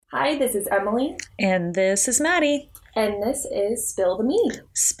Hi, this is Emily. And this is Maddie. And this is Spill the Mead.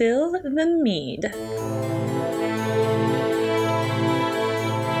 Spill the Mead.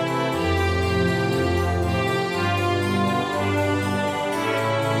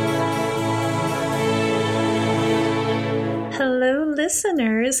 Hello,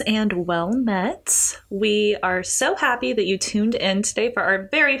 listeners, and well met. We are so happy that you tuned in today for our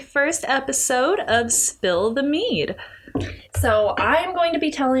very first episode of Spill the Mead. So I'm going to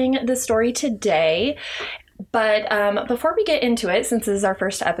be telling the story today, but before we get into it, since this is our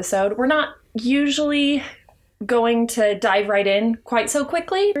first episode, we're not usually going to dive right in quite so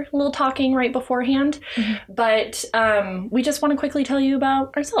quickly. A little talking right beforehand, but we just want to quickly tell you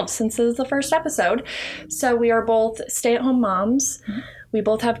about ourselves since this is the first episode. So we are both stay-at-home moms. We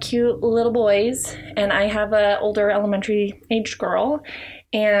both have cute little boys, and I have an older elementary-aged girl,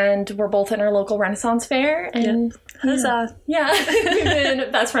 and we're both in our local Renaissance fair. And Huzzah. Yeah, we've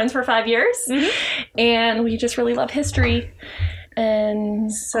been best friends for 5 years, and we just really love history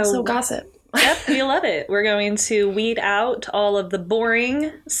and also gossip. Yep, we love it. We're going to weed out all of the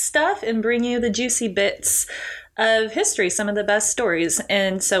boring stuff and bring you the juicy bits of history, some of the best stories.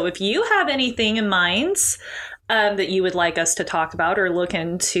 And so if you have anything in mind that you would like us to talk about or look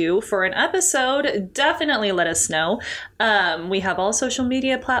into for an episode, definitely let us know. We have all social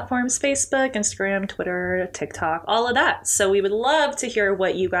media platforms, Facebook, Instagram, Twitter, TikTok, all of that. So we would love to hear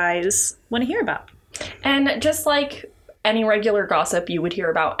what you guys want to hear about. And just like any regular gossip you would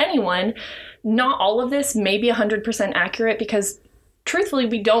hear about anyone, not all of this may be 100% accurate because truthfully,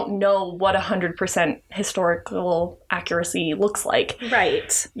 we don't know what 100% historical accuracy looks like.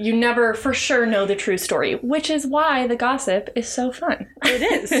 Right. You never for sure know the true story, which is why the gossip is so fun. It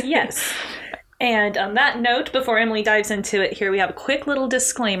is, yes. And on that note, before Emily dives into it, here we have a quick little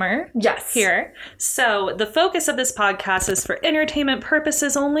disclaimer. Yes. Here. So the focus of this podcast is for entertainment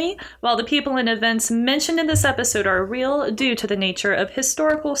purposes only. While the people and events mentioned in this episode are real due to the nature of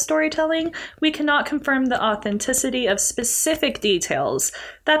historical storytelling, we cannot confirm the authenticity of specific details.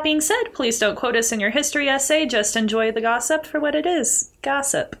 That being said, please don't quote us in your history essay. Just enjoy the gossip for what it is.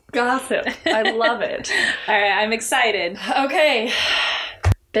 Gossip. Gossip. I love it. All right, I'm excited. Okay.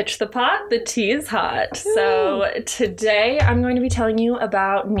 Bitch the pot, the tea is hot. So today I'm going to be telling you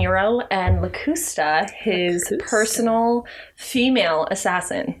about Nero and Locusta, his personal female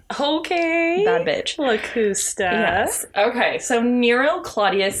assassin. Okay. Bad bitch. Locusta. Yes. Okay, so Nero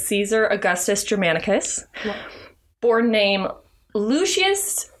Claudius Caesar Augustus Germanicus, born name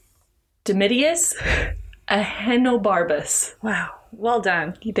Lucius Domitius Ahenobarbus. Wow. Well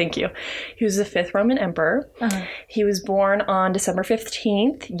done. Thank you. He was the 5th Roman emperor. He was born on December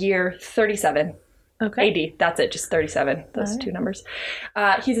 15th, year 37. Okay. AD. That's it. Just 37. Those two numbers.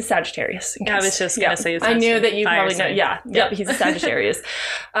 He's a Sagittarius. I was just going to say I knew that you probably know. Yeah. Yep. He's a Sagittarius.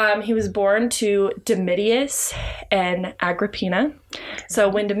 He was born to Domitius and Agrippina. So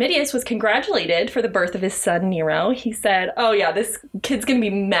when Domitius was congratulated for the birth of his son Nero, he said, oh yeah, this kid's going to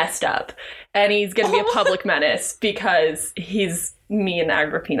be messed up. And he's going to be a public menace because he's me and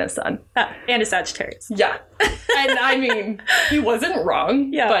Agrippina's son. And a Sagittarius. Yeah. And I mean, he wasn't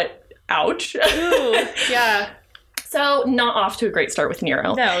wrong. Yeah. But ouch. Ooh, yeah. So, not off to a great start with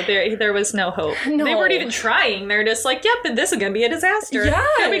Nero. No, there was no hope. No. They weren't even trying. They're just like, yep, and this is going to be a disaster. Yeah.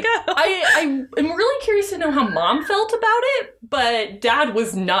 Here we go. I am really curious to know how Mom felt about it, but Dad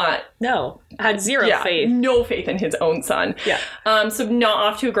was not. No, had zero faith. No faith in his own son. Yeah. So, not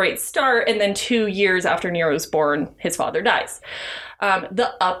off to a great start, and then 2 years after Nero was born, his father dies.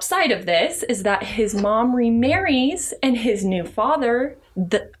 The upside of this is that his mom remarries, and his new father,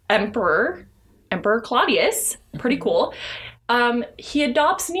 the Emperor Claudius, pretty cool, he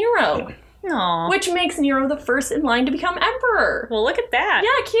adopts Nero. Aww. Which makes Nero the first in line to become emperor. Well, look at that.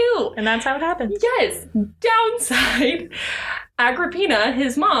 Yeah, cute. And that's how it happened. Yes. Downside, Agrippina,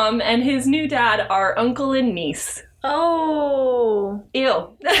 his mom, and his new dad are uncle and niece. Oh.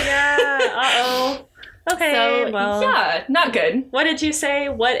 Ew. Yeah. Uh-oh. Okay, So, well. yeah, not good. What did you say?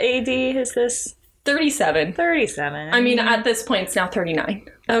 What AD is this? 37. 37. I mean, at this point, it's now 39.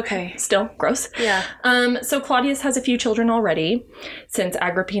 Okay. Still gross. Yeah. So Claudius has a few children already, since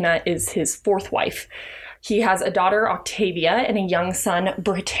Agrippina is his 4th wife. He has a daughter, Octavia, and a young son,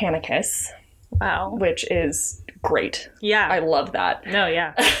 Britannicus. Wow. Which is great. Yeah. I love that. No,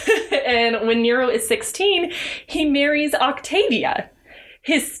 yeah. And when Nero is 16, he marries Octavia,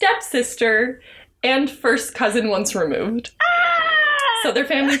 his stepsister and first cousin once removed. So their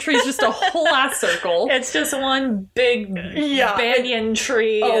family tree is just a whole ass circle. It's just one big banyan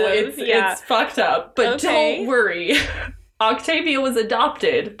tree. Oh, it's fucked up. But don't worry. Octavia was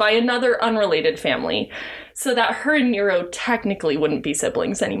adopted by another unrelated family. so that her and Nero technically wouldn't be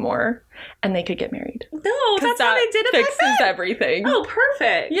siblings anymore, and they could get married. No, that's how they did it. Fixes everything. Oh,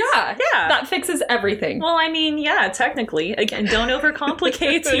 perfect. Yeah. That fixes everything. Well, I mean, yeah, technically. Again, don't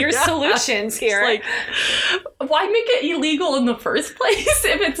overcomplicate your solutions here. Like, why make it illegal in the first place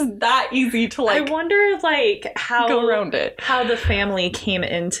if it's that easy to, like, I wonder, like, how go around it. How the family came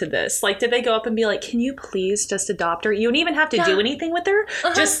into this. Like, did they go up and be like, can you please just adopt her? You don't even have to do anything with her.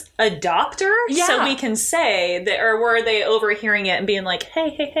 Just adopt her so we can say that, or were they overhearing it and being like,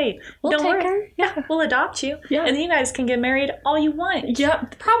 hey, we'll don't take worry. her. Yeah, we'll adopt you. Yeah. And then you guys can get married all you want. Yeah,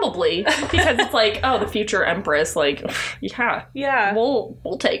 probably. Because it's like, oh, the future empress, like, Yeah.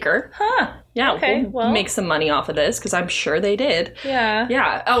 We'll take her. Huh. Yeah, Okay, we'll make some money off of this, because I'm sure they did. Yeah.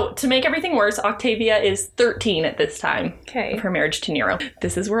 Yeah. Oh, to make everything worse, Octavia is 13 at this time of her marriage to Nero.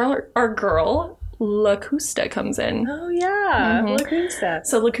 This is where our girl, Locusta, comes in. Oh, yeah. Locusta.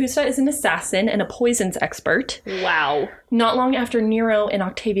 So Locusta is an assassin and a poisons expert. Wow. Not long after Nero and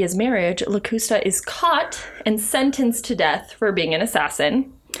Octavia's marriage, Locusta is caught and sentenced to death for being an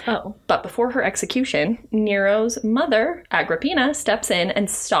assassin. Oh. But before her execution, Nero's mother, Agrippina, steps in and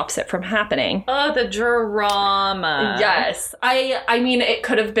stops it from happening. Oh, the drama. Yes. I mean, it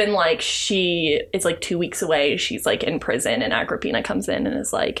could have been like she is like 2 weeks away. She's like in prison and Agrippina comes in and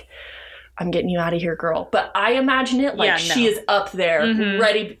is like, I'm getting you out of here, girl. But I imagine it like she is up there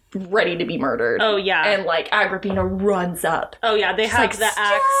ready to be murdered. Oh, yeah. And like Agrippina runs up. Oh, yeah. They have like, the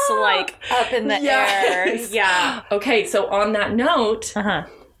axe like up in the air. Yeah. Okay. So on that note,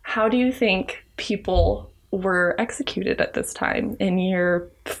 how do you think people were executed at this time in year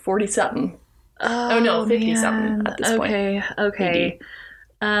 40-something? Oh, no, 50-something at this point. Okay.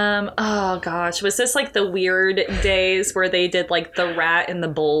 Oh gosh, was this like the weird days where they did like the rat and the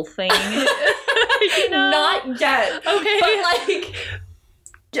bull thing? You know? Not yet. Okay. But like,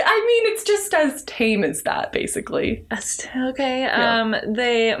 I mean, it's just as tame as that, basically. Okay. Yeah.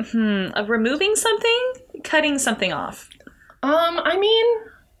 They removing something, cutting something off. I mean,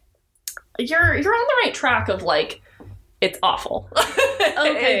 you're on the right track of like, it's awful.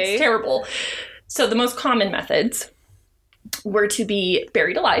 Okay. It's terrible. So the most common methods were to be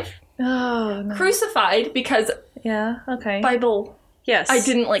buried alive, crucified, because Bible. Yes, I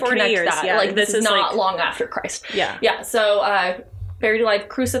didn't like 40 connect years, that. Yeah, like this is not like, long after Christ. Yeah. So buried alive,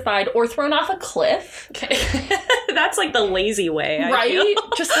 crucified, or thrown off a cliff. Okay, that's like the lazy way, right?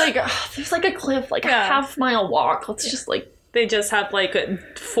 Just like there's like a cliff, like a half-mile walk. Let's just like. They just have like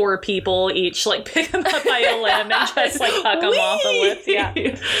 4 people each like pick them up by a limb and just like huck them off the lift. Yeah.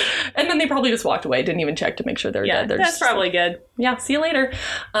 And then they probably just walked away, didn't even check to make sure they're dead. They're that's probably like, good. Yeah, see you later.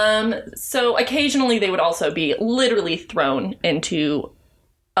 So occasionally they would also be literally thrown into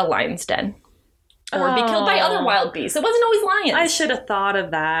a lion's den. Or be killed by other wild beasts. It wasn't always lions. I should have thought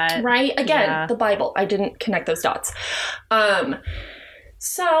of that. Right? Again, the Bible. I didn't connect those dots.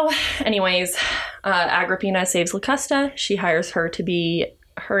 So, anyways, Agrippina saves Locusta. She hires her to be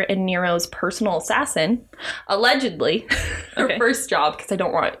her and Nero's personal assassin. Allegedly. Her first job, because I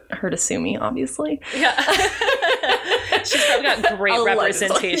don't want her to sue me, obviously. Yeah. She's probably got great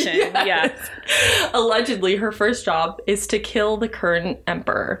representation. Yes. Yeah. Allegedly, her first job is to kill the current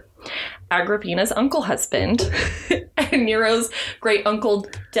emperor, Agrippina's uncle husband, and Nero's great uncle,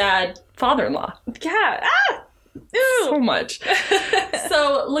 dad, father-in-law. Yeah. So much.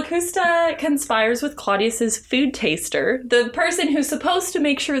 So Locusta conspires with Claudius's food taster, the person who's supposed to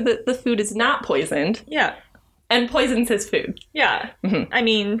make sure that the food is not poisoned. Yeah. And poisons his food. Yeah. Mm-hmm. I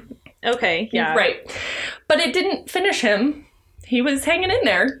mean, okay. Yeah. Right. But it didn't finish him. He was hanging in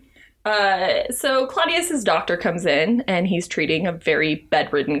there. So Claudius's doctor comes in and he's treating a very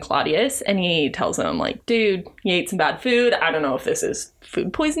bedridden Claudius, and he tells him, like, dude, you ate some bad food. I don't know if this is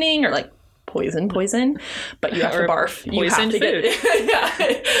food poisoning or like poison, but you have to barf. You have to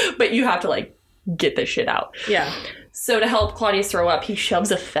get, but you have to like get this shit out. Yeah. So to help Claudius throw up, he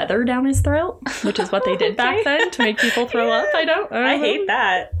shoves a feather down his throat, which is what they did back then to make people throw up. I hate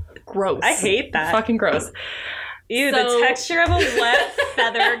that. Gross. I hate that. Fucking gross. Ew, the texture of a wet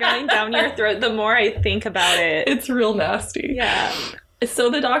feather going down your throat, the more I think about it. It's real nasty. Yeah.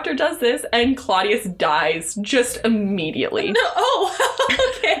 So the doctor does this, and Claudius dies just immediately. No,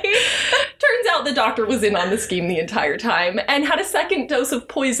 oh, okay. Turns out the doctor was in on the scheme the entire time and had a second dose of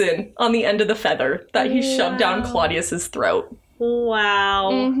poison on the end of the feather that he shoved down Claudius's throat. Wow.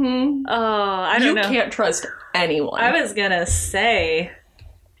 Mm-hmm. Oh, I don't know. You can't trust anyone. I was gonna say.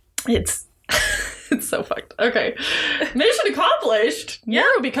 It's so fucked. Okay. Mission accomplished.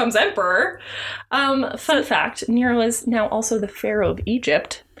 Nero becomes emperor. Fun fact, Nero is now also the pharaoh of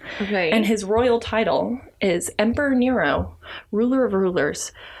Egypt. Okay. And his royal title is Emperor Nero, ruler of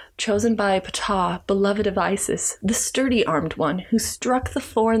rulers, chosen by Ptah, beloved of Isis, the sturdy-armed one who struck the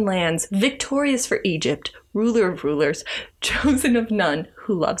foreign lands, victorious for Egypt, ruler of rulers, chosen of none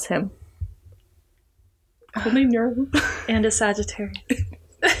who loves him. Cool name, Nero. And a Sagittarius.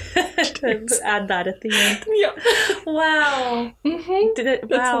 Add that at the end. Yeah. Wow. Mm-hmm. Did it?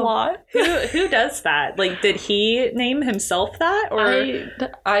 That's wow. a lot. Who does that? Like, did he name himself that,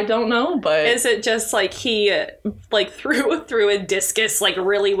 or I don't know, but is it just like he like threw a discus like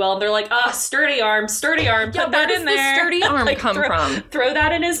really well, and they're like, sturdy arm, yeah, put that in there. Where does the sturdy arm like, come from? Throw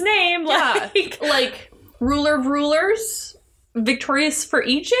that in his name. Yeah, like ruler of rulers, victorious for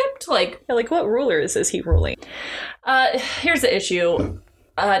Egypt. Like what rulers is he ruling? Here's the issue.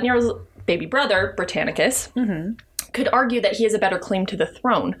 Nero's baby brother, Britannicus, could argue that he has a better claim to the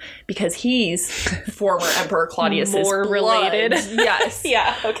throne because he's former Emperor Claudius's more blood. related. Yes.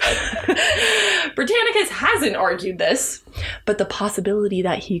 Yeah, okay. Britannicus hasn't argued this, but the possibility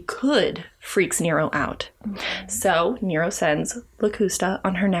that he could freaks Nero out. So Nero sends Locusta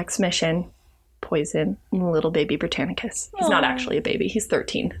on her next mission, poison little baby Britannicus. He's not actually a baby. He's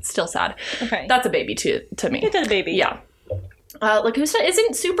 13. It's still sad. Okay. That's a baby to me. He did a baby. Yeah. Locusta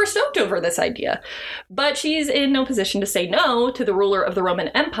isn't super stoked over this idea, but she's in no position to say no to the ruler of the Roman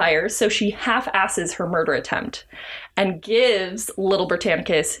Empire, so she half-asses her murder attempt and gives little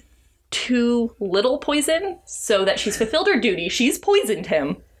Britannicus too little poison so that she's fulfilled her duty. She's poisoned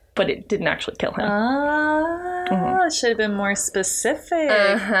him, but it didn't actually kill him. It should have been more specific.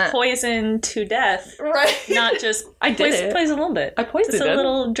 Poison to death. Right. Not just I did it. poison a little bit. I poisoned just a him.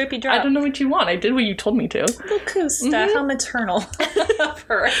 little drippy drop. I don't know what you want. I did what you told me to. Locusta, how maternal of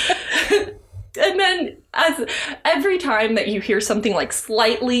her. And then every time that you hear something like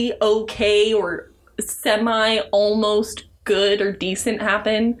slightly okay or semi-almost good or decent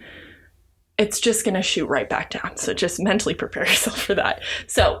happen, it's just going to shoot right back down. So just mentally prepare yourself for that.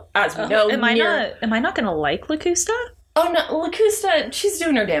 So as we know, am I not going to like Locusta? Oh no, Locusta, she's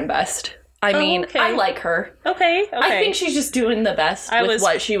doing her damn best. I mean, okay. I like her. Okay. I think she's just doing the best with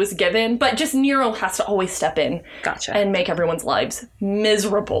what she was given. But just Nero has to always step in and make everyone's lives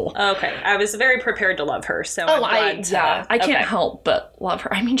miserable. Okay. I was very prepared to love her, so I can't help but love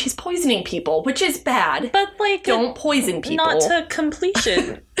her. I mean, she's poisoning people, which is bad. But, like... Don't poison people. Not to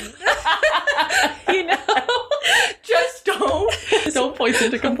completion. You know? Just don't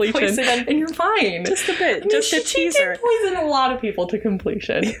poison to completion. And you're fine. Just a bit. Just a teaser. She did poison a lot of people to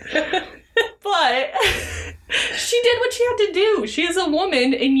completion. But she did what she had to do. She is a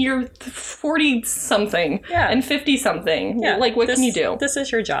woman in year 40-something and 50-something. Yeah. Like, what can you do? This is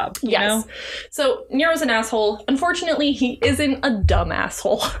your job. Yes. You know? So, Nero's an asshole. Unfortunately, he isn't a dumb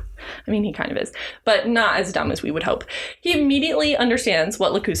asshole. I mean, he kind of is. But not as dumb as we would hope. He immediately understands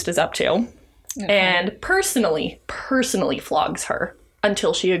what Locusta's up to. And personally flogs her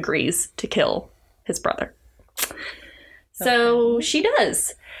until she agrees to kill his brother. So, she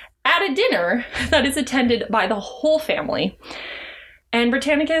does. At a dinner that is attended by the whole family. And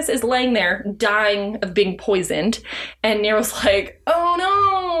Britannicus is laying there, dying of being poisoned. And Nero's like, oh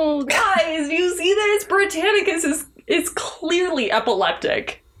no, guys, do you see this? Britannicus is clearly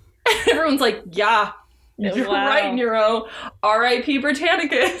epileptic. And everyone's like, yeah, you're right, Nero. R.I.P.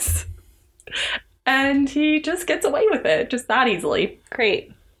 Britannicus. And he just gets away with it, just that easily.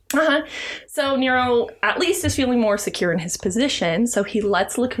 Great. So Nero at least is feeling more secure in his position, so he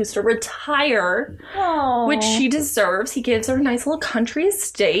lets Locusta retire, which she deserves. He gives her a nice little country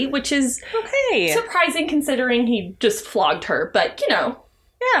estate, which is surprising considering he just flogged her. But, you know,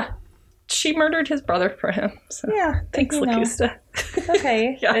 she murdered his brother for him. So thanks, Locusta.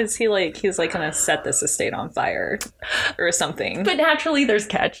 Okay. Is he like, he's like going to set this estate on fire or something? But naturally, there's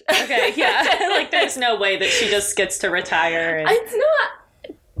catch. Okay, yeah. Like, there's no way that she just gets to retire. And... It's not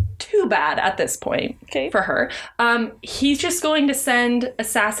too bad at this point for her. He's just going to send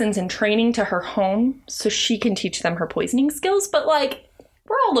assassins in training to her home so she can teach them her poisoning skills. But, like,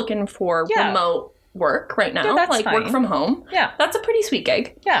 we're all looking for remote work right now. Yeah, like, fine. work from home. Yeah. That's a pretty sweet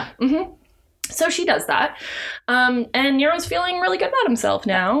gig. Yeah. Mm-hmm. So she does that. And Nero's feeling really good about himself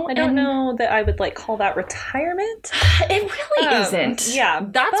now. I don't know that I would, like, call that retirement. It really isn't. Yeah.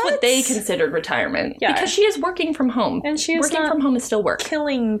 That's what they considered retirement. Yeah. Because she is working from home. And she is working from home is still work.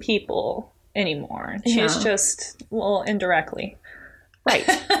 Killing people anymore. She's just, well, indirectly. Right.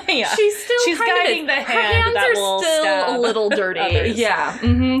 Yeah. She's guiding the hand that will stab. Her hands are still a little dirty. Others. Yeah.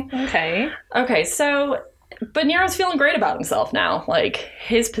 Mm-hmm. Okay, so... But Nero's feeling great about himself now. Like,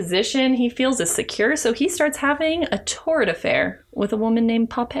 his position, he feels is secure, so he starts having a torrid affair with a woman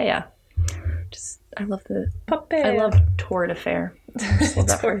named Poppaea. I love Poppaea. I love torrid affair.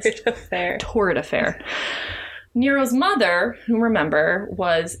 Torrid affair. Torrid affair. Nero's mother, who, remember,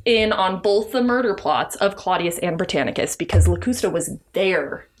 was in on both the murder plots of Claudius and Britannicus because Locusta was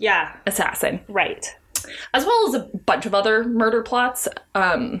their assassin. Right. As well as a bunch of other murder plots.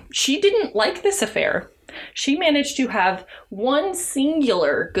 She didn't like this affair. She managed to have one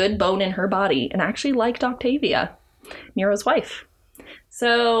singular good bone in her body and actually liked Octavia, Nero's wife.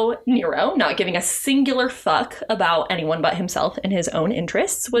 So Nero, not giving a singular fuck about anyone but himself and his own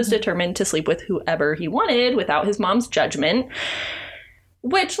interests, was determined to sleep with whoever he wanted without his mom's judgment.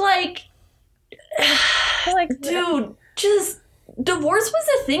 Which, dude, just divorce was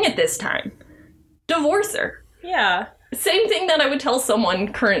a thing at this time. Divorce her. Yeah. Same thing that I would tell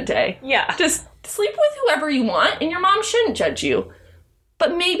someone current day. Yeah. Just sleep with whoever you want and your mom shouldn't judge you.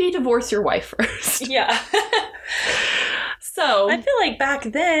 But maybe divorce your wife first. Yeah. So I feel like back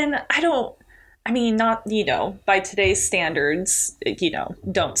then, not, by today's standards,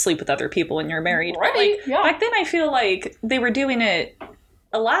 don't sleep with other people when you're married. Right, but back then I feel like they were doing it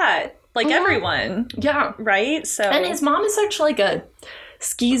a lot. Like everyone. Yeah. Right? So. And his mom is such a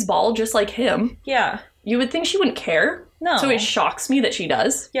skis ball just like him. Yeah. You would think she wouldn't care. No. So it shocks me that she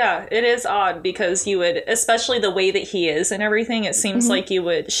does. Yeah, it is odd because you would, especially the way that he is and everything, it seems like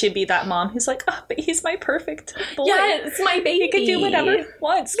she'd be that mom who's like, oh, but he's my perfect boy. Yeah, it's my baby. He can do whatever he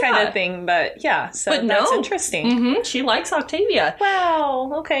wants kind of thing. But yeah, so but that's interesting. Mm-hmm. She likes Octavia.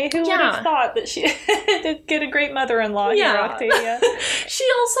 Wow, okay. Who would have thought that she would get a great mother-in-law here, Octavia? She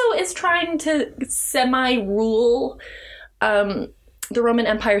also is trying to semi-rule the Roman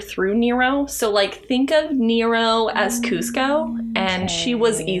Empire through Nero. So, think of Nero as Cusco, and she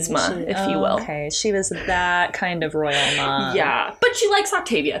was Yzma, if you will. Okay, she was that kind of royal mom. Yeah, but she likes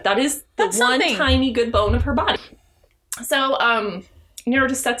Octavia. That's one tiny good bone of her body. So, Nero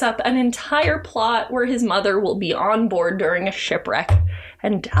just sets up an entire plot where his mother will be on board during a shipwreck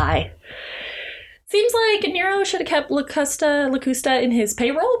and die. Seems like Nero should have kept Locusta in his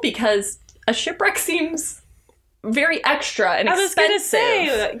payroll because a shipwreck seems very extra and expensive. I was gonna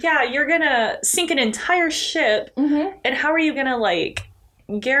say, you're gonna sink an entire ship, and how are you gonna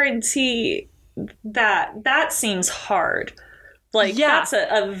guarantee that? That seems hard. That's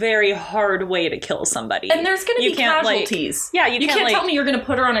a very hard way to kill somebody. And there's going to be casualties. You can't tell me you're going to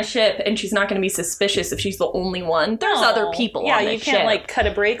put her on a ship and she's not going to be suspicious if she's the only one. There's other people on this ship. Yeah, you can't cut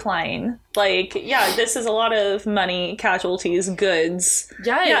a brake line. This is a lot of money, casualties, goods.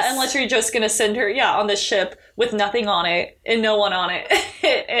 Yes. Yeah, unless you're just going to send her, on this ship with nothing on it and no one on it.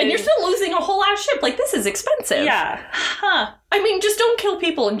 and you're still losing a whole ass ship. This is expensive. Yeah. Huh. Just don't kill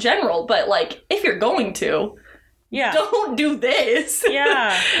people in general, but if you're going to... Yeah. Don't do this.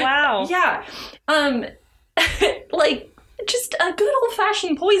 Yeah. Wow. Yeah. Just a good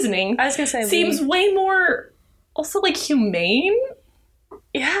old-fashioned poisoning. I was gonna say seems way more also humane.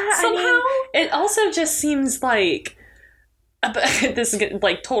 Yeah. Somehow. It also just seems like this is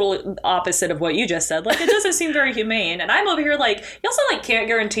total opposite of what you just said. It doesn't seem very humane. And I'm over here you also can't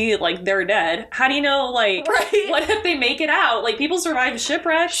guarantee they're dead. How do you know right. What if they make it out? People survive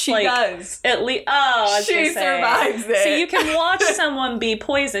shipwrecks. She does. At least she survives it. So you can watch someone be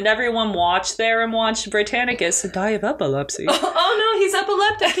poisoned. Everyone watch there and watch Britannicus die of epilepsy. Oh no, he's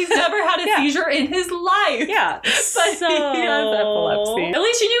epileptic. He's never had a seizure in his life. Yeah. But he has epilepsy. At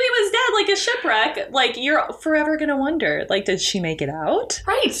least you knew he was dead, a shipwreck. You're forever gonna wonder, did she make it out?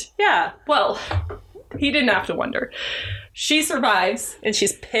 Right. Yeah. Well, he didn't have to wonder. She survives. And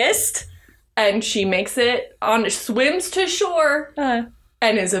she's pissed. And she makes it swims to shore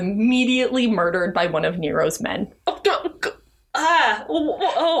and is immediately murdered by one of Nero's men. Why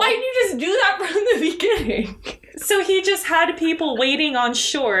didn't you just do that from the beginning? So he just had people waiting on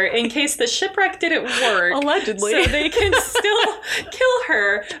shore in case the shipwreck didn't work. Allegedly. So they can still kill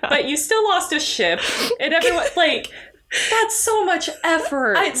her, but you still lost a ship. And everyone, that's so much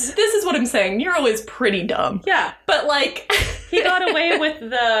effort. This is what I'm saying. Nero is pretty dumb. Yeah. But, he got away with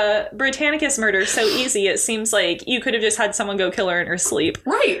the Britannicus murder so easy, it seems like you could have just had someone go kill her in her sleep.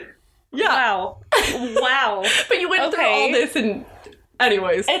 Right. Yeah. Wow. But you went through all this and...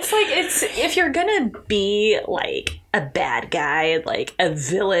 Anyways. It's if you're gonna be, a bad guy, a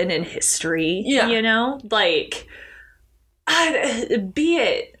villain in history, be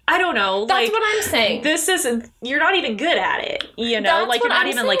it. I don't know. That's what I'm saying. This isn't... You're not even good at it, That's you're not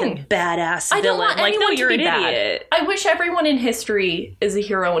even, saying. a badass villain. I don't want anyone no, you're to an be bad. idiot. I wish everyone in history is a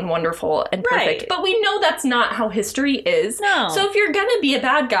hero and wonderful and perfect. Right. But we know that's not how history is. No. So if you're gonna be a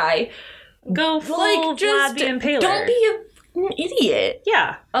bad guy... Go full Vlad the Impaler. Don't be an idiot.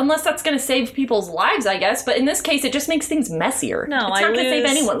 Yeah. Unless that's going to save people's lives, I guess. But in this case, it just makes things messier. No, it's not going to save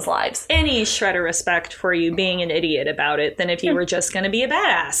anyone's lives. Any shred of respect for you being an idiot about it than if you were just going to be a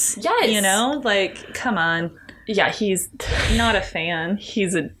badass. Yes. Come on. Yeah, he's not a fan.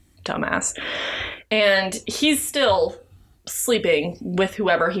 He's a dumbass. And he's still sleeping with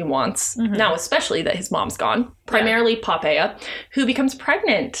whoever he wants. Mm-hmm. Now, especially that his mom's gone. Primarily Poppaea, who becomes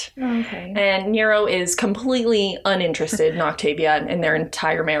pregnant. Okay. And Nero is completely uninterested in Octavia and their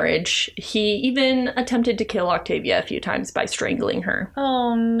entire marriage. He even attempted to kill Octavia a few times by strangling her.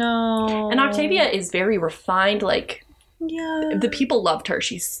 Oh, no. And Octavia is very refined, like... Yeah. The people loved her.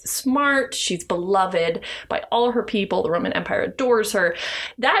 She's smart. She's beloved by all her people. The Roman Empire adores her.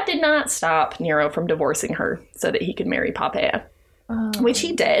 That did not stop Nero from divorcing her so that he could marry Poppaea, which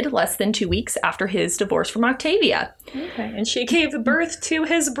he did less than 2 weeks after his divorce from Octavia. Okay. And she gave birth to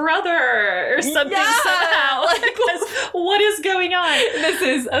his brother or something somehow. Like, what is going on? This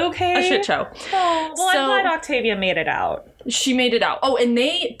is a shit show. Oh, well, I'm glad Octavia made it out. She made it out. Oh, and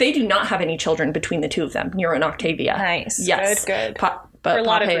they do not have any children between the two of them, Nero and Octavia. Nice. Yes. Good. But for a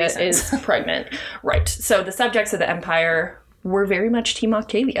lot of Poppaea reasons. is pregnant. Right. So the subjects of the empire were very much Team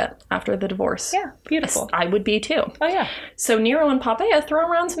Octavia after the divorce. Yeah, beautiful. I would be too. Oh, yeah. So Nero and Poppaea throw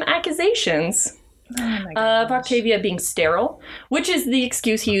around some accusations of Octavia being sterile, which is the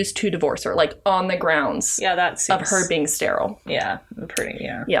excuse he used to divorce her, like on the grounds of her being sterile. Yeah, pretty,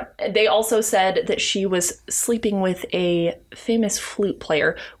 yeah. Yeah. They also said that she was sleeping with a famous flute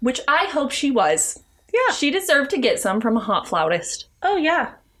player, which I hope she was. Yeah. She deserved to get some from a hot flautist. Oh,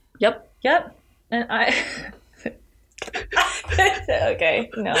 yeah. Yep. And I... Okay,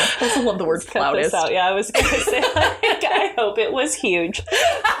 no. I also love the word flautist. Yeah, I was going to say, like, I hope it was huge.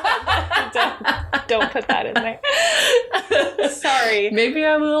 Don't put that in there. Sorry. Maybe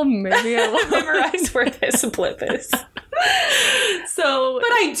I will. Memorize where this blip is.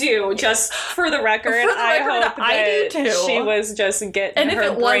 But I do, just for the record, I hope that I do too. She was just getting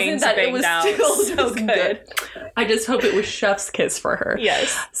her brains banged out. So good. I just hope it was chef's kiss for her.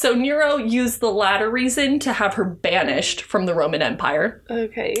 Yes. So Nero used the latter reason to have her banished from the Roman Empire.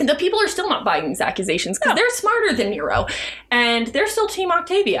 Okay. The people are still not buying these accusations because they're smarter than Nero, and they're still Team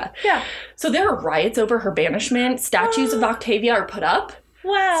Octavia. Yeah. So there are riots over her banishment. Statues of Octavia are put up.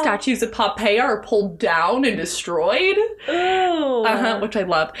 Wow. Statues of Poppaea are pulled down and destroyed. Ooh. Which I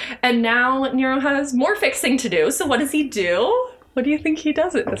love. And now Nero has more fixing to do. So what does he do? What do you think he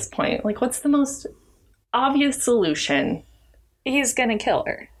does at this point? Like, what's the most obvious solution? He's gonna kill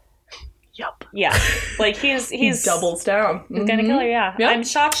her. Yup. Yeah. Like, he doubles down. He's gonna kill her, yeah. Yep. I'm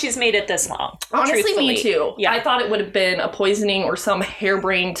shocked she's made it this long. Honestly, truthfully. me too. Yeah. I thought it would have been a poisoning or some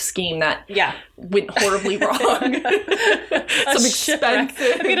harebrained scheme that went horribly wrong. Some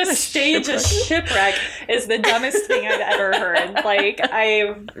expensive I'm gonna stage a shipwreck is the dumbest thing I've ever heard. Like,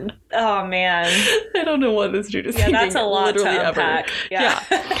 oh man. I don't know what this dude is thinking. That's a lot to unpack. Ever.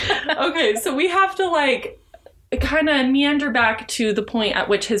 Yeah. Okay, so we have to, like, kind of meander back to the point at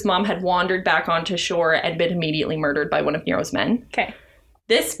which his mom had wandered back onto shore and been immediately murdered by one of Nero's men. Okay.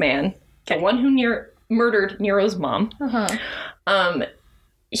 This man, the one who murdered Nero's mom, Nero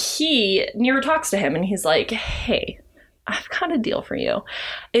talks to him and he's like, hey, I've got a deal for you.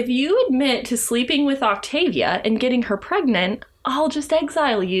 If you admit to sleeping with Octavia and getting her pregnant, I'll just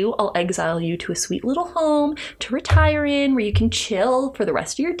exile you. I'll exile you to a sweet little home to retire in where you can chill for the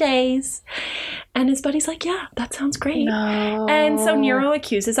rest of your days. And his buddy's like, yeah, that sounds great. No. And so Nero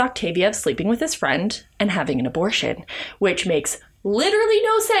accuses Octavia of sleeping with his friend and having an abortion, which makes literally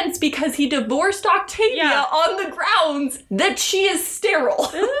no sense because he divorced Octavia on the grounds that she is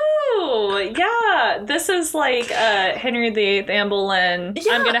sterile. Ooh, yeah. This is like Henry VIII, Anne Boleyn.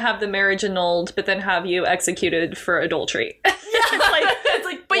 Yeah. I'm going to have the marriage annulled, but then have you executed for adultery. It's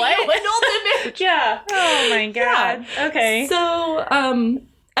like, but what? you annulled the marriage. Yeah. Oh my God. Yeah. Okay. So,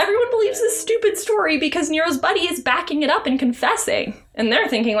 everyone believes this stupid story because Nero's buddy is backing it up and confessing. And they're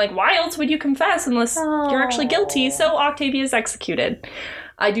thinking, like, why else would you confess unless you're actually guilty? So Octavia is executed.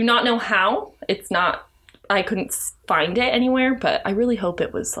 I do not know how. I couldn't find it anywhere, but I really hope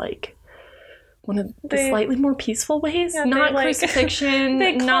it was, like, one of the slightly more peaceful ways. Yeah, not crucifixion,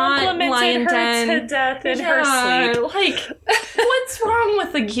 they not lion den. To death in her sleep. Like, what's wrong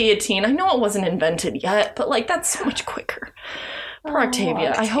with the guillotine? I know it wasn't invented yet, but, like, that's so much quicker. Poor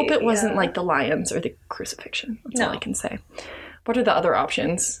Octavia. I hope it wasn't like the lions or the crucifixion. That's all I can say. What are the other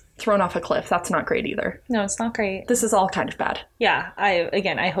options? Thrown off a cliff. That's not great either. No, it's not great. This is all kind of bad. Yeah.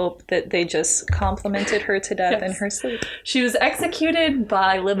 I hope that they just complimented her to death in her sleep. She was executed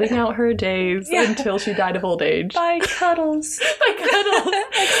by living out her days until she died of old age. By cuddles.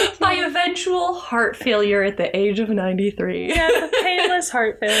 By eventual heart failure at the age of 93. Yeah, the painless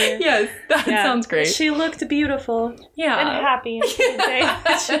heart failure. Yes, that sounds great. She looked beautiful. Yeah. And happy until the day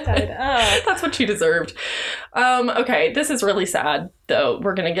that she died. Oh. That's what she deserved. Okay, this is really sad, though.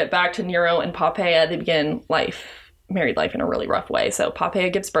 We're going to get it back to Nero and Poppaea, they begin married life in a really rough way. So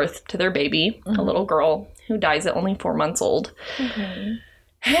Poppaea gives birth to their baby, a little girl who dies at only 4 months old. Mm-hmm.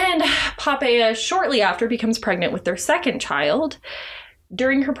 And Poppaea shortly after becomes pregnant with their second child.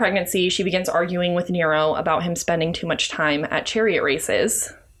 During her pregnancy, she begins arguing with Nero about him spending too much time at chariot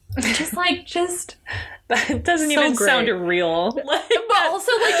races. Just that doesn't so even great. Sound real. But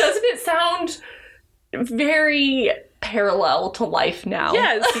also, doesn't it sound very parallel to life now?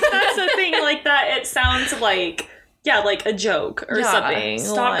 Yes, that's the thing. That, it sounds like a joke or something.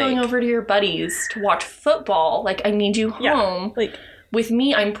 Stop going over to your buddies to watch football. I need you home. Yeah, with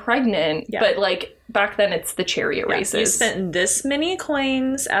me, I'm pregnant. Yeah. But back then, it's the chariot races. You spent this many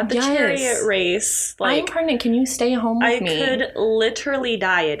coins at the chariot race. I'm pregnant. Can you stay home with me? I could literally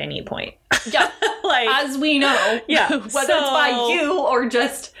die at any point. Yeah, as we know. Yeah, whether it's by you or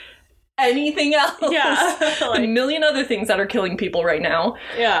just anything else. Yeah, a million other things that are killing people right now.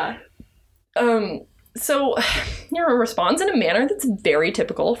 Yeah. So Nero responds in a manner that's very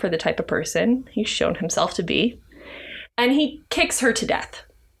typical for the type of person he's shown himself to be. And he kicks her to death.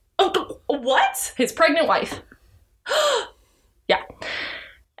 Oh, what? His pregnant wife. Yeah.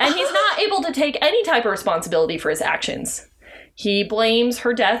 And he's not able to take any type of responsibility for his actions. He blames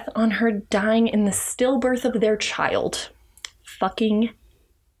her death on her dying in the stillbirth of their child. Fucking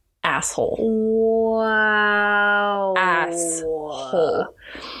asshole. Wow. Asshole.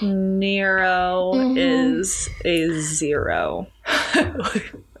 Nero is a 0.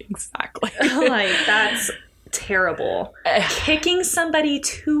 Exactly. That's terrible. Kicking somebody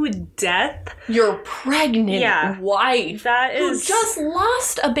to death. Your pregnant wife. That is... who just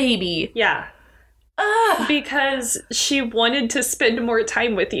lost a baby. Yeah. Because she wanted to spend more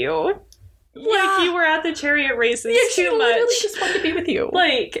time with you. Yeah. You were at the chariot races too much. She literally just wanted to be with you.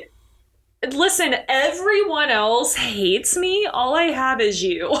 Listen, everyone else hates me. All I have is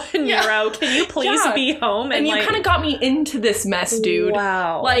you. Nero, can you please be home? And you kind of got me into this mess, dude.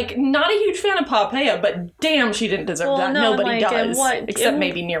 Wow. Not a huge fan of Poppaea, but damn, she didn't deserve that. No, nobody does. Except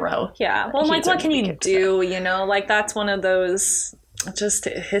maybe Nero. Yeah. Well, what can you do, that's one of those... just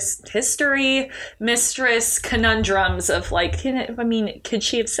history mistress conundrums of could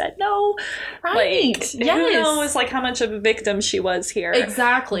she have said no? Right. Who knows how much of a victim she was here.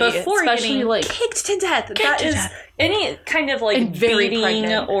 Exactly. Before getting kicked to death. Any kind of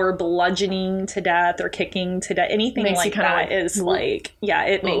beating or bludgeoning to death or kicking to death, anything makes that is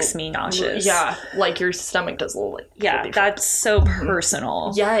it makes me nauseous. Yeah. Your stomach does a little that's so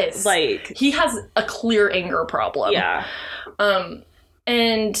personal. Yes. He has a clear anger problem. Yeah.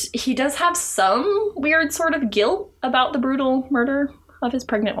 And he does have some weird sort of guilt about the brutal murder of his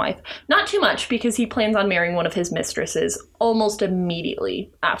pregnant wife. Not too much, because he plans on marrying one of his mistresses almost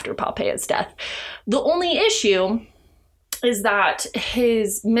immediately after Poppaea's death. The only issue is that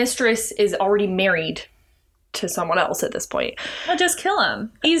his mistress is already married to someone else at this point. Well, just kill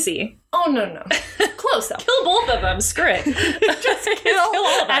him. Easy. Oh, no. Close though. Kill both of them. Screw it. Just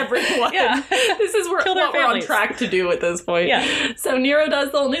kill everyone. Yeah. This is what we're on track to do at this point. Yeah. So Nero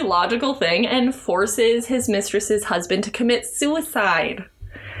does the only logical thing and forces his mistress's husband to commit suicide.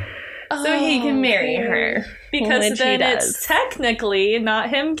 So he can marry her. Because then it's technically not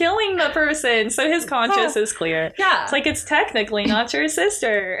him killing the person. So his conscience is clear. Yeah. It's technically not your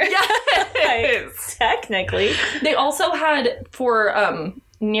sister. Yes. Technically. They also had, for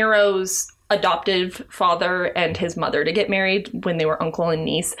Nero's adoptive father and his mother to get married when they were uncle and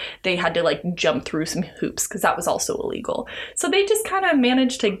niece, they had to jump through some hoops because that was also illegal. So they just kind of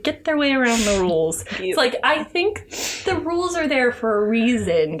managed to get their way around the rules. It's I think the rules are there for a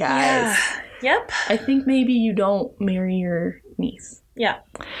reason, guys. Yeah. Yep. I think maybe you don't marry your niece. Yeah.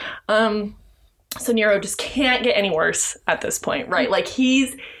 So Nero just can't get any worse at this point, right?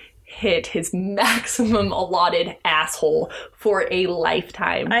 He's hit his maximum allotted asshole for a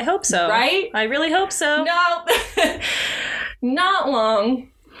lifetime. I hope so. Right? I really hope so. No. Not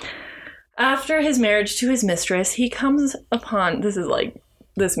long after his marriage to his mistress, he comes upon... This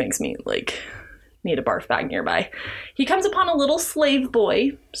makes me, need a barf bag nearby. He comes upon a little slave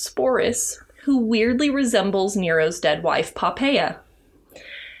boy, Sporus, who weirdly resembles Nero's dead wife, Poppaea.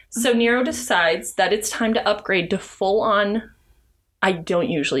 So Nero decides that it's time to upgrade to full-on... I don't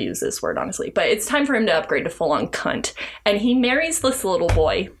usually use this word, honestly, but it's time for him to upgrade to full-on cunt. And he marries this little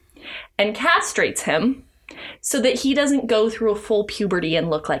boy and castrates him so that he doesn't go through a full puberty and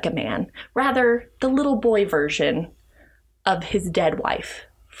look like a man. Rather, the little boy version of his dead wife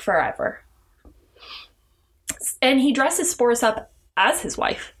forever. And he dresses Sporus up as his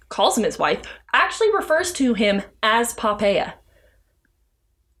wife, calls him his wife, actually refers to him as Poppaea.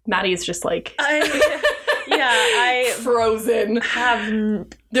 Maddie is just I frozen. have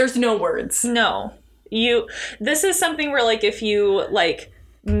There's no words. no. This is something where like if you like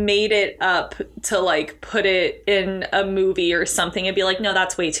made it up to like put it in a movie or something, it'd be like, no,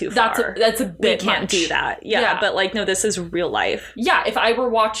 that's way too far. That's a bit We can't much. do that. Yeah, but like, no, this is real life. Yeah, if I were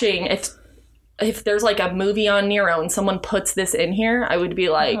watching, if there's like a movie on Nero and someone puts this in here, I would be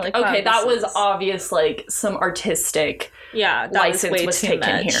like, wow, okay, that was is... obvious, like some artistic license was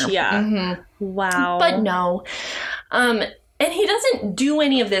taken here. Yeah. Mm-hmm. Wow. But no. And he doesn't do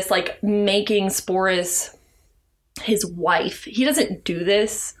any of this, like, making Sporus his wife. He doesn't do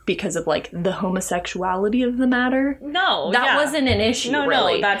this because of, like, the homosexuality of the matter. No, that wasn't an issue,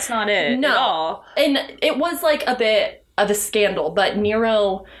 really. No, that's not it at all. And it was, like, a bit of a scandal, but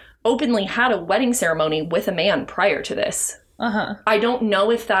Nero openly had a wedding ceremony with a man prior to this. I don't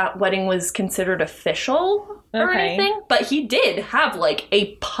know if that wedding was considered official or anything, but he did have like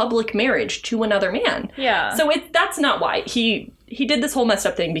a public marriage to another man. Yeah. So that's not why. He did this whole messed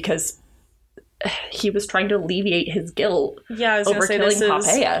up thing because he was trying to alleviate his guilt over killing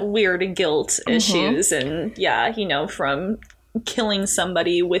Poppaea. Weird guilt issues and from killing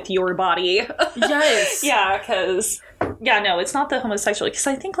somebody with your body. Yes. Yeah, because... Yeah, no, it's not the homosexuality. Because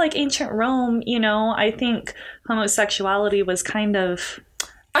I think, like, ancient Rome, I think homosexuality was kind of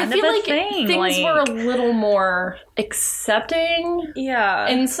I feel like thing. Things were a little more accepting. Yeah.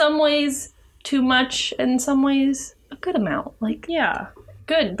 In some ways, too much. In some ways, a good amount. Like, yeah.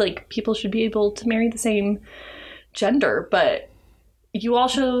 Good. Like, people should be able to marry the same gender. But you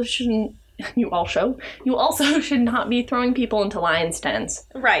also shouldn't... You also should not be throwing people into lions' dens.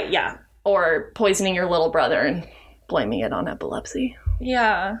 Right, yeah. Or poisoning your little brother and blaming it on epilepsy.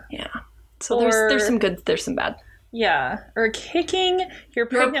 Yeah. Yeah. So there's some good, there's some bad. Yeah. Or kicking your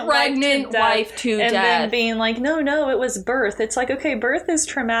pregnant wife to death. And then being like, no, it was birth. It's like, okay, birth is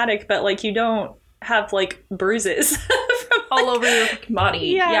traumatic, but like you don't have like bruises from, all over your body.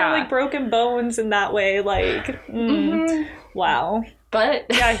 Yeah, like broken bones in that way. Like, wow. But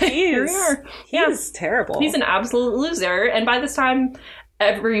yeah, here we are. He's terrible. He's an absolute loser. And by this time,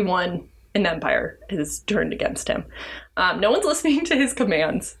 everyone in the Empire is turned against him. No one's listening to his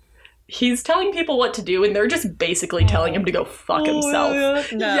commands. He's telling people what to do, and they're just basically telling him to go fuck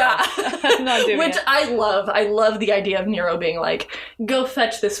himself. No. Yeah. I'm not doing Which it. I love. I love the idea of Nero being like, go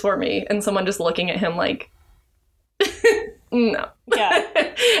fetch this for me. And someone just looking at him like, no.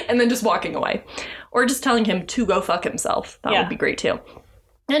 Yeah. And then just walking away. Or just telling him to go fuck himself. That would be great too.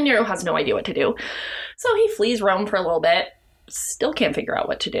 And Nero has no idea what to do. So he flees Rome for a little bit. Still can't figure out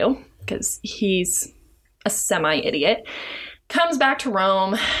what to do because he's a semi-idiot. Comes back to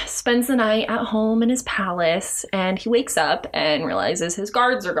Rome, spends the night at home in his palace, and he wakes up and realizes his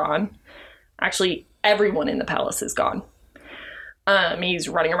guards are gone. Actually, everyone in the palace is gone. He's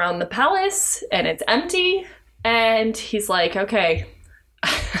running around the palace, and it's empty, and he's like, okay,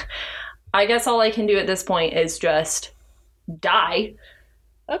 I guess all I can do at this point is just die.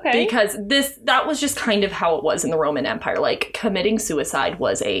 Okay. Because that was just kind of how it was in the Roman Empire. Like, committing suicide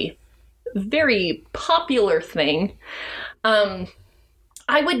was a very popular thing.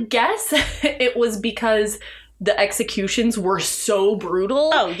 I would guess it was because the executions were so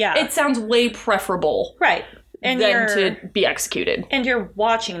brutal. Oh, yeah. It sounds way preferable. Right. And than to be executed. And you're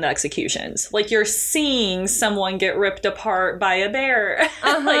watching the executions. Like, you're seeing someone get ripped apart by a bear.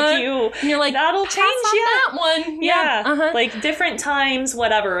 Like, you're like, that'll change that one. Yeah. Like, different times,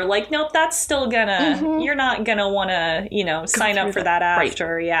 whatever. Like, nope, that's still gonna... You're not gonna want to, sign up for that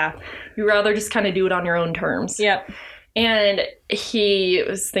after. Right. Yeah. You'd rather just kind of do it on your own terms. Yep. And he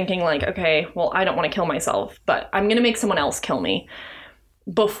was thinking, like, okay, well, I don't want to kill myself, but I'm going to make someone else kill me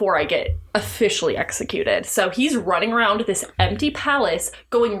before I get officially executed. So he's running around this empty palace,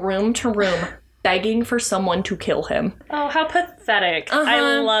 going room to room, begging for someone to kill him. Oh, how pathetic.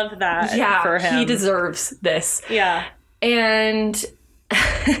 I love that for him. He deserves this. Yeah. And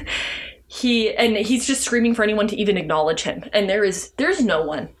he's just screaming for anyone to even acknowledge him. And there's no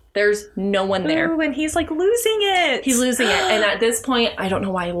one. There's no one there. Ooh, and he's like losing it. He's losing it. And at this point, I don't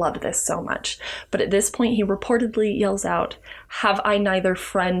know why I love this so much, but at this point, he reportedly yells out, "Have I neither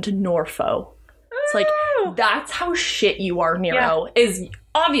friend nor foe?" It's like, that's how shit you are, Nero. Is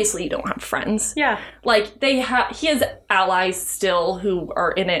obviously you don't have friends. Yeah. Like, he has allies still who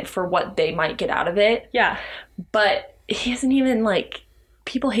are in it for what they might get out of it. Yeah. But he isn't even like...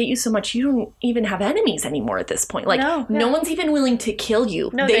 People hate you so much, you don't even have enemies anymore at this point. Like, no one's even willing to kill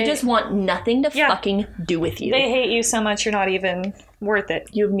you. No, they just want nothing to fucking do with you. They hate you so much, you're not even worth it.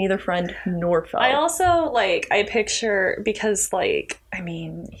 You have neither friend nor foe. I also, I picture, because,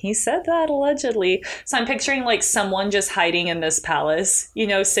 he said that allegedly. So I'm picturing, someone just hiding in this palace,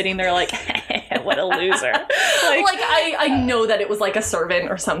 sitting there like, Man, what a loser. I know that it was like a servant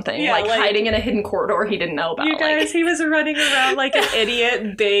or something, like hiding in a hidden corridor he didn't know about. You guys, he was running around like an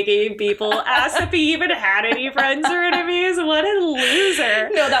idiot, begging people, asked if he even had any friends or enemies. What a loser.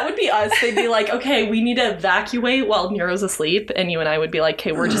 No, that would be us. They'd be like, okay, we need to evacuate while Nero's asleep, and you and I would be like,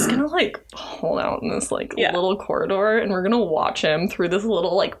 okay, we're just gonna like hold out in this like little corridor, and we're gonna watch him through this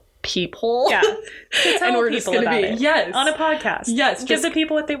little like peephole. Yeah. And we're just gonna be on a podcast. Yes. Give the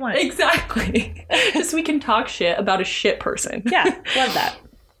people what they want. Exactly. Just so we can talk shit about a shit person. Yeah. Love that.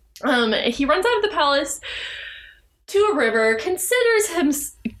 He runs out of the palace to a river, considers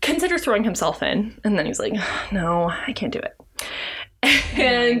throwing himself in, and then he's like, no, I can't do it.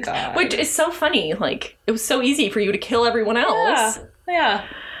 And which is so funny. Like, it was so easy for you to kill everyone else. Yeah.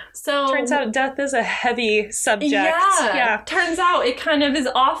 So turns out death is a heavy subject. Yeah. Turns out it kind of is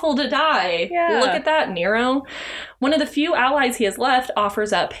awful to die. Yeah. Look at that, Nero. One of the few allies he has left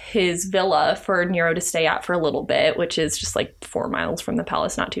offers up his villa for Nero to stay at for a little bit, which is just like 4 miles from the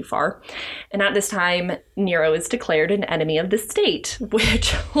palace, not too far. And at this time, Nero is declared an enemy of the state,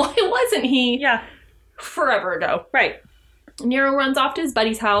 which, why wasn't he? Yeah. Forever ago. Right. Nero runs off to his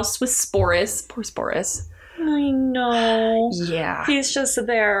buddy's house with Sporus. Poor Sporus. I know. Yeah. He's just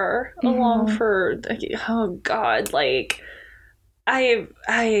there along for, oh God, like, I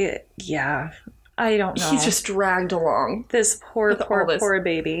don't know. He's just dragged along. This poor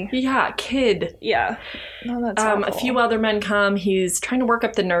baby. Yeah, kid. Yeah. No, that's awful. A few other men come. He's trying to work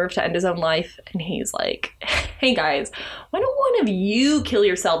up the nerve to end his own life. And he's like, hey guys, why don't one of you kill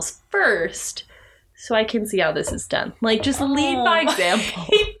yourselves first so I can see how this is done? Like, just lead by example.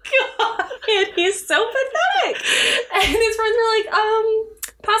 God, he's so pathetic. And his friends were like,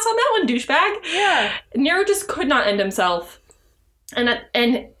 pass on that one, douchebag. Yeah. Nero just could not end himself. And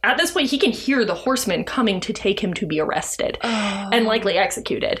at this point, he can hear the horsemen coming to take him to be arrested and likely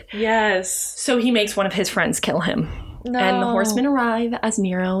executed. Yes. So he makes one of his friends kill him. No. And the horsemen arrive as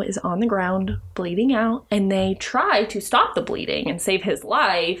Nero is on the ground, bleeding out, and they try to stop the bleeding and save his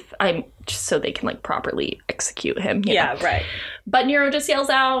life, just so they can, like, properly execute him. You know? Right. But Nero just yells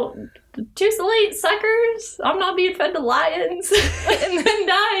out, too late, suckers! I'm not being fed to lions! And then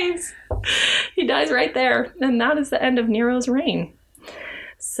dies. He dies right there. And that is the end of Nero's reign.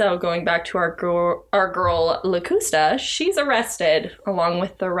 So going back to our girl Locusta, she's arrested along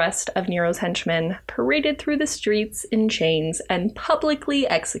with the rest of Nero's henchmen, paraded through the streets in chains, and publicly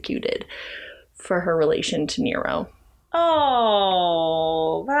executed for her relation to Nero.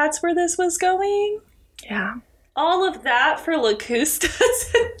 Oh, that's where this was going? Yeah. All of that for Locusta?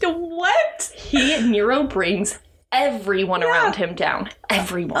 What? Nero brings everyone around him down.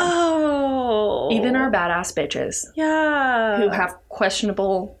 Everyone. Oh. Even our badass bitches. Yeah. Who have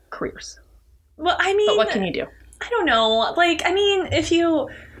questionable careers. Well, I mean... But what can you do? I don't know. Like, I mean, if you...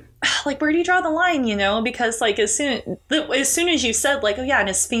 Like, where do you draw the line, you know? Because, like, as soon as you said, like, oh, yeah, and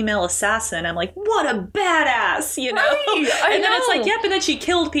his female assassin, I'm like, what a badass, you know? Right, and then it's like, yeah, but then she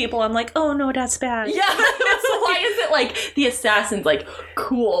killed people. I'm like, oh, no, that's bad. Yeah, so why is it, like, the assassin's, like,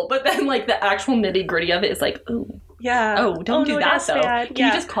 cool, but then, like, the actual nitty-gritty of it is like, ooh. Yeah. Oh, don't do that, though. Bad. Can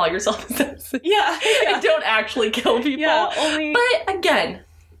you just call yourself assassin? Yeah. And don't actually kill people. Yeah, only... But, again,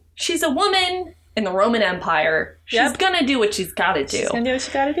 she's a woman... in the Roman Empire, she's gonna do what she's gotta do. She's gonna do what she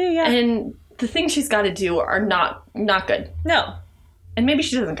gotta do, yeah. And the things she's gotta do are not good. No. And maybe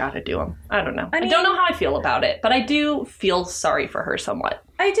she doesn't gotta do them. I don't know. I don't know how I feel about it, but I do feel sorry for her somewhat.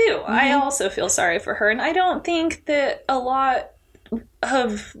 I do. Mm-hmm. I also feel sorry for her, and I don't think that a lot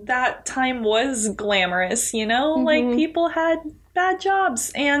of that time was glamorous, you know? Mm-hmm. Like, people had bad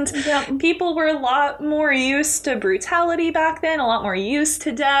jobs, and people were a lot more used to brutality back then, a lot more used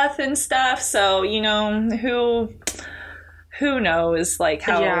to death and stuff, so, you know, who knows, like,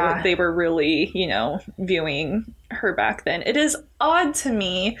 how they were really, you know, viewing her back then. It is odd to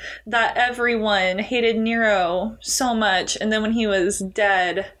me that everyone hated Nero so much, and then when he was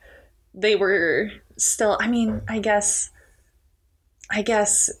dead, they were still, I mean, I guess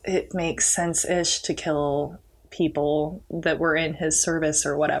it makes sense-ish to kill people that were in his service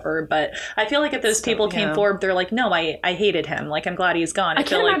or whatever, but I feel like if those people came forward, they're like, no, I hated him, like, I'm glad he's gone. I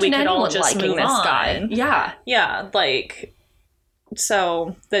feel like we could all just move this on. Guy. Yeah, like,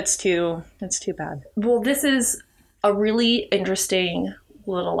 so that's too bad. Well, this is a really interesting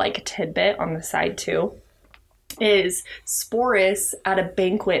little, like, tidbit on the side too, is Sporus at a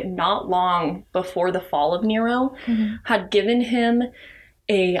banquet not long before the fall of Nero had given him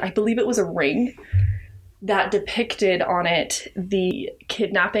I believe it was a ring that depicted on it the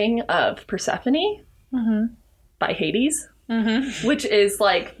kidnapping of Persephone by Hades, which is,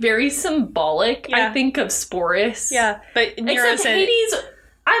 like, very symbolic, I think, of Sporus. Yeah, but Except Hades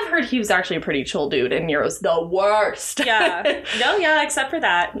I've heard he was actually a pretty chill dude, and Nero's the worst. Yeah. No, yeah, except for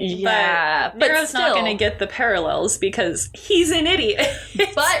that. Yeah. But Nero's not going to get the parallels because he's an idiot.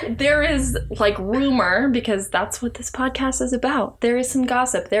 But there is, like, rumor, because that's what this podcast is about. There is some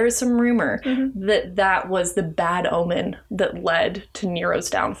gossip. There is some rumor that was the bad omen that led to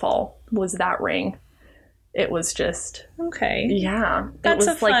Nero's downfall, was that ring. It was just... Okay. Yeah. That's it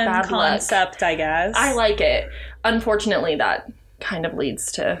was a fun bad concept, luck. I guess. I like it. Unfortunately, that kind of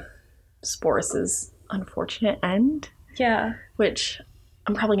leads to Sporus's unfortunate end. Yeah. Which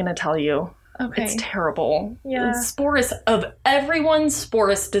I'm probably going to tell you. Okay. It's terrible. Yeah. Sporus, of everyone,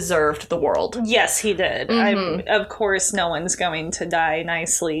 Sporus deserved the world. Yes, he did. Of course, no one's going to die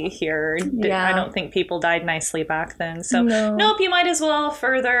nicely here. Yeah. I don't think people died nicely back then. So, No. nope, you might as well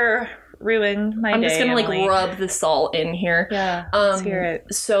further ruin my day, I'm just going to, like, Emily. rub the salt in here. Yeah, let's hear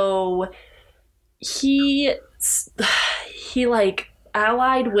it. So, he like,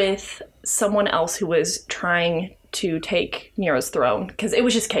 allied with someone else who was trying to take Nero's throne, because it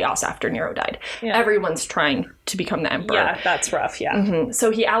was just chaos after Nero died. Yeah. Everyone's trying to become the emperor. Yeah, that's rough, yeah.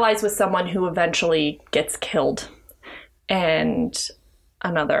 So he allies with someone who eventually gets killed, and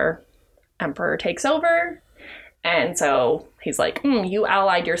another emperor takes over, and so he's like, you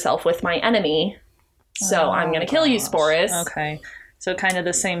allied yourself with my enemy, so I'm going to kill you, Sporus. Okay, so kind of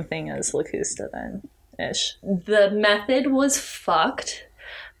the same thing as Locusta then, ish. The method was fucked.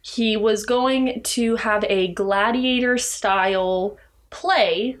 He was going to have a gladiator-style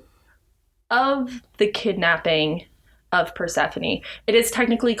play of the kidnapping of Persephone. It is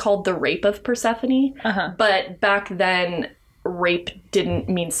technically called the Rape of Persephone, but back then, rape didn't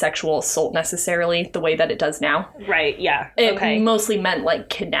mean sexual assault necessarily the way that it does now. Right, yeah. It mostly meant, like,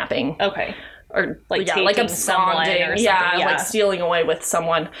 kidnapping. Okay. Or, like, yeah, like absconding. or yeah, yeah, like stealing away with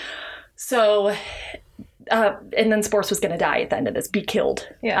someone. So... and then Sporus was going to die at the end of this, be killed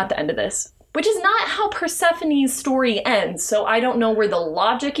at the end of this. Which is not how Persephone's story ends, so I don't know where the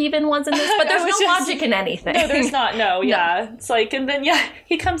logic even was in this, but there's no logic in anything. No, there's not, yeah. It's like, and then,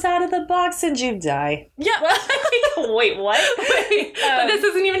 he comes out of the box and you die. Yeah. Wait, what? Wait, but this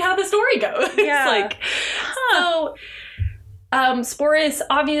isn't even how the story goes. Yeah. It's like, so... Sporus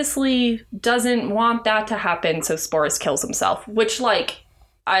obviously doesn't want that to happen, so Sporus kills himself, which, like...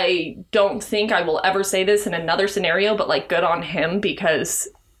 I don't think I will ever say this in another scenario, but, like, good on him, because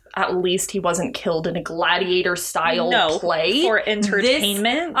at least he wasn't killed in a gladiator-style play. For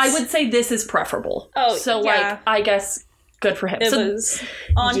entertainment. I would say this is preferable. Oh, so, like, I guess good for him. It was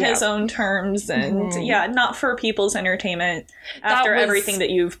on his own terms, and, not for people's entertainment after everything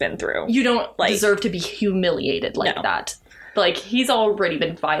that you've been through. You don't deserve to be humiliated like that. Like, he's already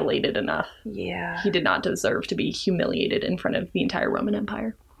been violated enough. Yeah. He did not deserve to be humiliated in front of the entire Roman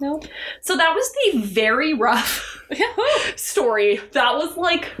Empire. Nope. So that was the very rough story. That was,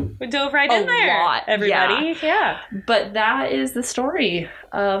 like, we dove right in there, lot. Everybody. Yeah. But that is the story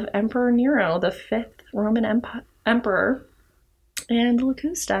of Emperor Nero, the 5th Roman emperor, and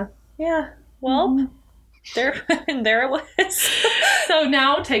Locusta. Yeah. Well... There it was. So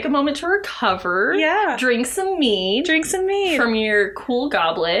now take a moment to recover. Yeah. Drink some mead. From your cool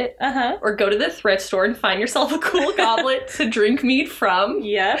goblet. Or go to the thrift store and find yourself a cool goblet to drink mead from.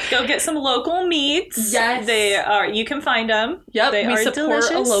 Yep. Go get some local meads. Yes. You can find them. Yep. They we are support delicious.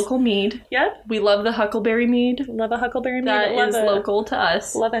 a local mead. Yep. We love the huckleberry mead. Love a huckleberry mead. That is local to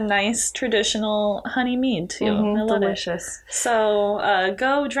us. Love a nice traditional honey mead too. I love delicious. It. So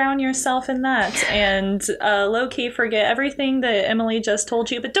go drown yourself in that and low-key forget everything that Emily just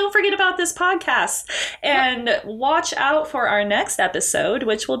told you, but don't forget about this podcast and watch out for our next episode,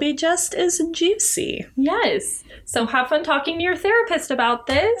 which will be just as juicy. Yes. So have fun talking to your therapist about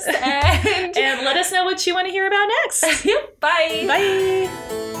this and let us know what you want to hear about next. Bye. Bye.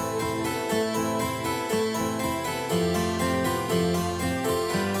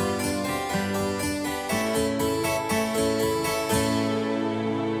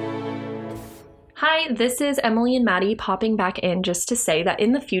 Hi, this is Emily and Maddie popping back in just to say that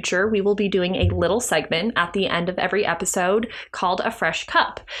in the future, we will be doing a little segment at the end of every episode called A Fresh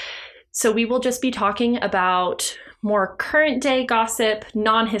Cup. So we will just be talking about more current day gossip,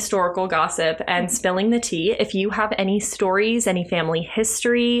 non-historical gossip, and spilling the tea. If you have any stories, any family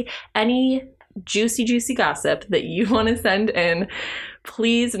history, any juicy gossip that you want to send in,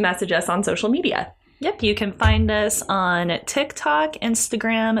 please message us on social media. Yep, you can find us on TikTok,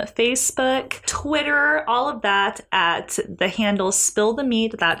 Instagram, Facebook, Twitter, all of that at the handle Spill the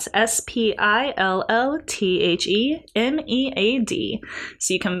Mead. That's SPILLTHEMEAD.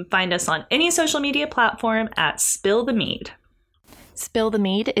 So you can find us on any social media platform at Spill the Mead. Spill the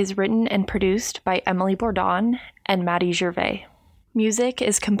Mead is written and produced by Emily Bourdon and Maddie Gervais. Music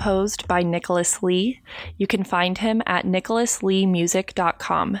is composed by Nicholas Lee. You can find him at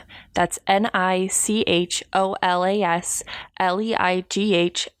nicholasleemusic.com. That's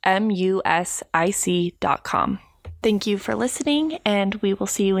NicholasLeigHMusic.com. Thank you for listening, and we will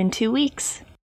see you in 2 weeks.